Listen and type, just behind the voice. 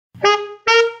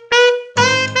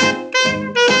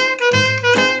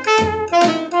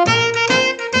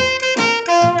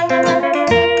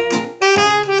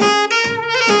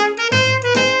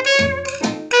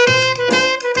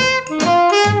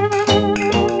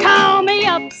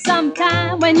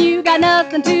when you got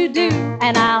nothing to do,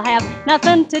 and I'll have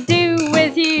nothing to do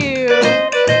with you.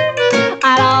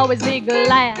 I'd always be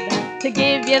glad to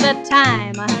give you the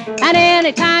time, and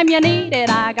anytime you need it,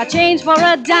 I got change for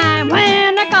a dime.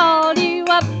 When I called you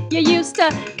up, you used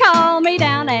to call me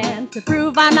down, and to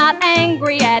prove I'm not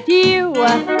angry at you,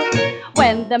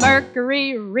 when the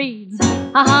mercury reads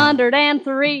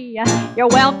 103, you're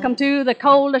welcome to the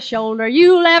coldest shoulder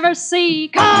you'll ever see.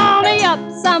 Call me up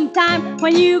sometime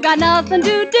when you got nothing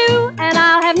to do, and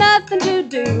I'll have nothing to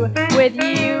do with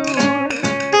you.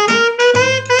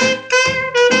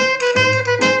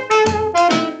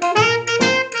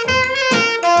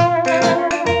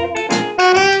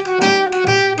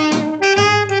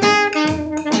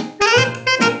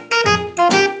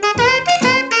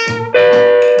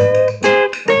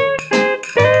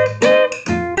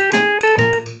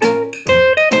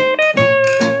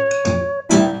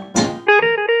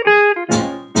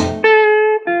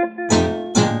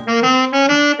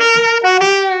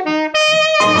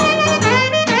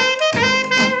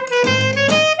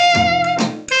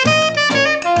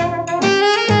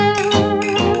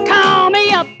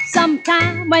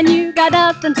 Sometime when you got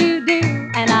nothing to do,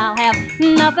 and I'll have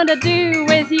nothing to do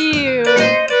with you.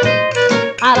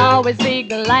 I'd always be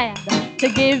glad to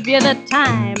give you the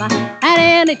time, and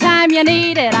anytime you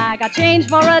need it, I got change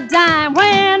for a dime.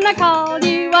 When I called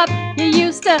you up, you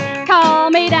used to call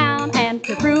me down, and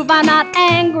to prove I'm not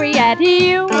angry at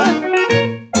you,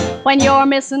 when you're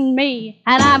missing me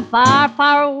and I'm far,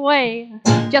 far away,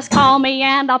 just call me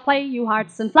and I'll play you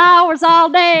hearts and flowers all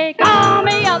day. Call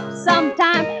me up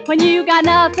sometime when you got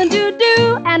nothing to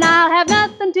do, and I'll have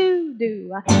nothing to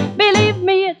do. Believe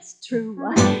me, it's true,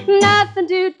 nothing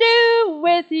to do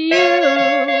with you.